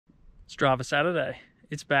Strava Saturday,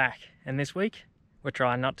 it's back, and this week we're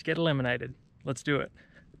trying not to get eliminated. Let's do it.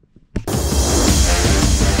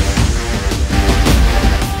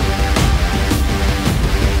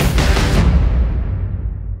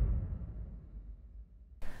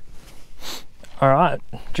 Alright,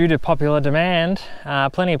 due to popular demand,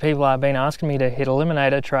 plenty of people have been asking me to hit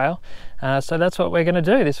Eliminator trail, so that's what we're going to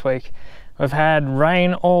do this week. We've had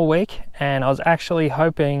rain all week, and I was actually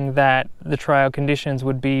hoping that the trail conditions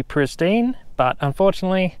would be pristine, but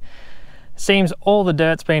unfortunately it seems all the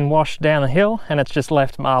dirt's been washed down the hill and it's just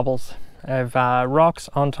left marbles of rocks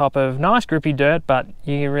on top of nice grippy dirt, but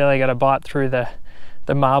you really got to bite through the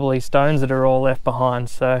marbly stones that are all left behind.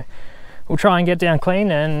 So we'll try and get down clean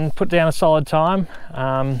and put down a solid time.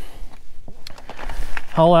 I'll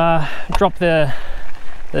drop the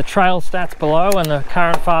trail stats below and the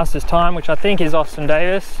current fastest time, which I think is Austin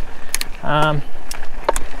Davis, and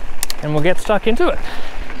we'll get stuck into it.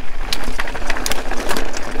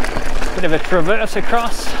 Bit of a traverse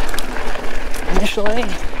across initially.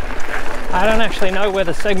 I don't actually know where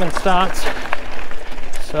the segment starts,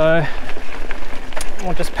 so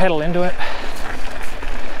we'll just pedal into it.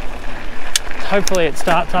 Hopefully it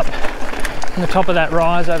starts up on the top of that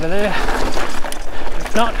rise over there.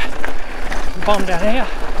 If not, bomb down here.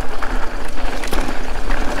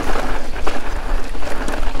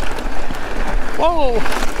 Whoa!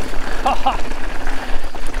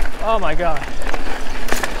 Oh my god.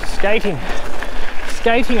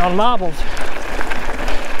 Skating on marbles.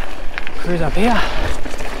 Cruise up here.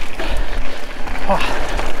 Oh,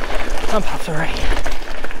 I'm puffed already.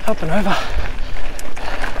 Up and over.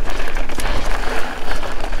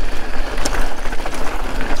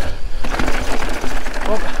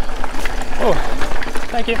 Oh,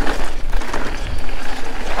 thank you.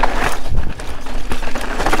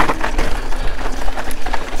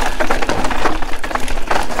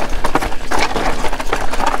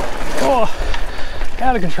 Oh,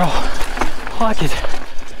 out of control. I like it.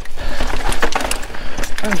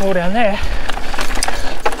 Don't fall down there.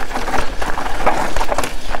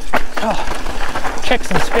 Oh, check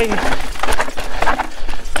some speed.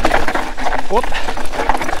 Whoop.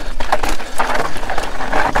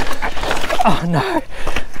 Oh no,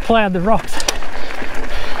 plowed the rocks.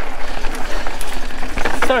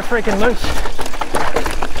 So freaking loose.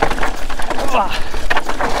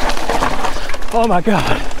 Oh my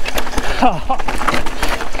god. Oh,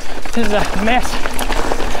 this is a mess.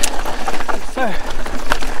 It's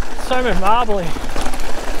so marbly.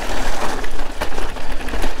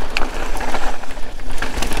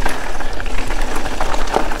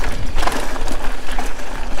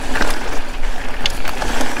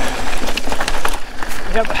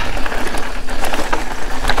 Yep.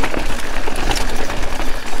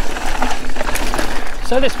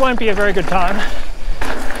 So this won't be a very good time.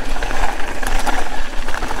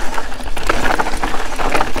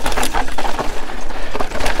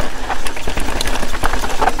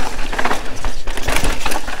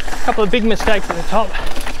 A couple of big mistakes at the top.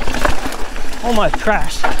 Almost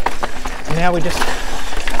crashed. And now we just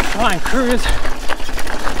try and cruise.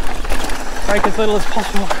 Brake as little as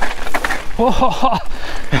possible. Whoa.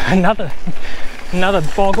 Another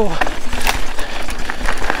boggle up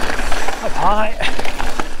high.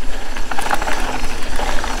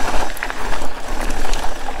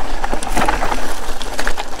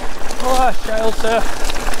 Oh, trail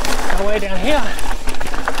surf our way down here.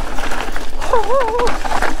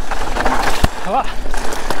 Oh,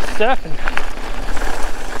 surfing.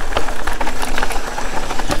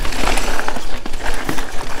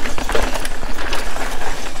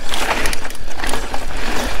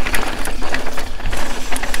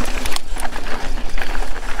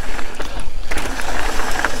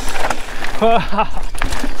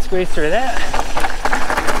 Squeeze through that.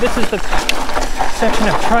 This is the section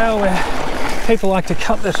of trail where people like to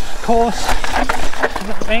cut this course.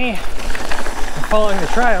 Not me. I'm following the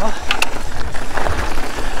trail.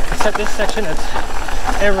 Except this section, it's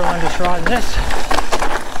everyone just riding this.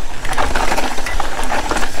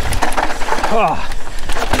 Oh,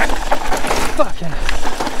 fucking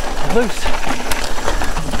loose.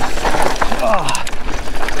 Oh.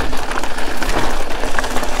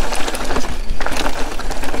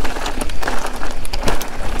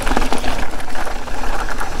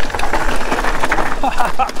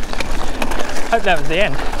 Hope that was the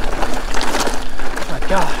end. Oh my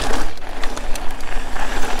god.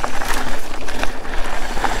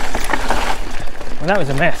 Well, that was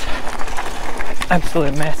a mess.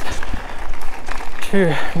 Absolute mess.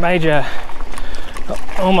 Two major,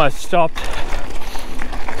 almost stopped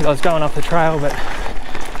because I was going off the trail, but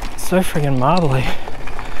it's so friggin' marbly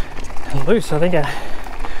and loose. I think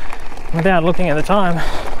without looking at the time,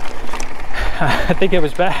 I think it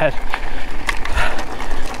was bad.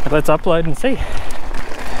 But let's upload and see.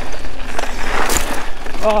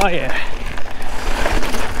 Oh yeah.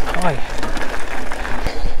 Oh yeah.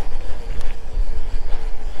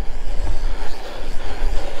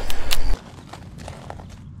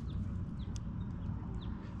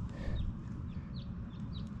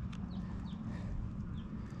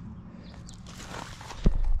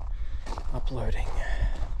 Uploading.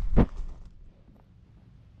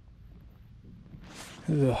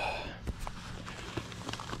 Ugh.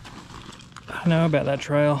 I don't know about that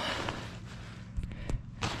trail.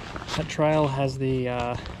 That trail has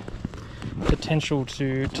the potential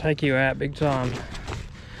to take you out big time.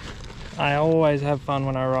 I always have fun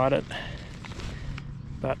when I ride it,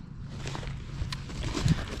 but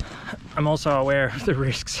I'm also aware of the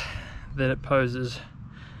risks that it poses,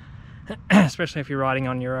 especially if you're riding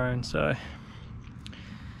on your own. So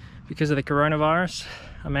because of the coronavirus,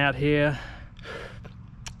 I'm out here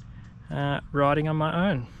riding on my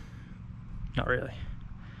own. Not really.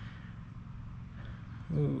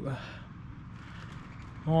 Ooh.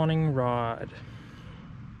 Morning ride.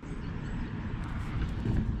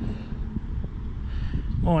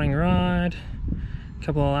 Morning ride.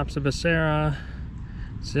 Couple of laps of Becerra.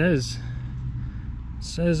 Says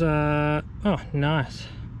oh nice.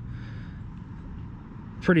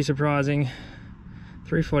 Pretty surprising.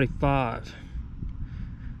 3:45.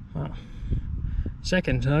 Wow.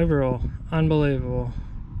 Second overall. Unbelievable.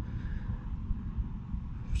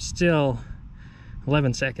 Still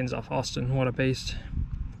 11 seconds off Austin. What a beast.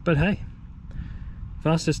 But hey,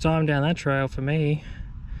 fastest time down that trail for me,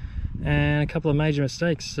 and a couple of major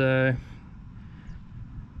mistakes. So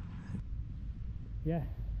yeah,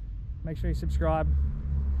 make sure you subscribe.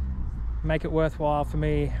 Make it worthwhile for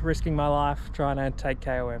me risking my life trying to take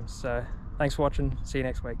KOMs. So thanks for watching. See you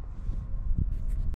next week.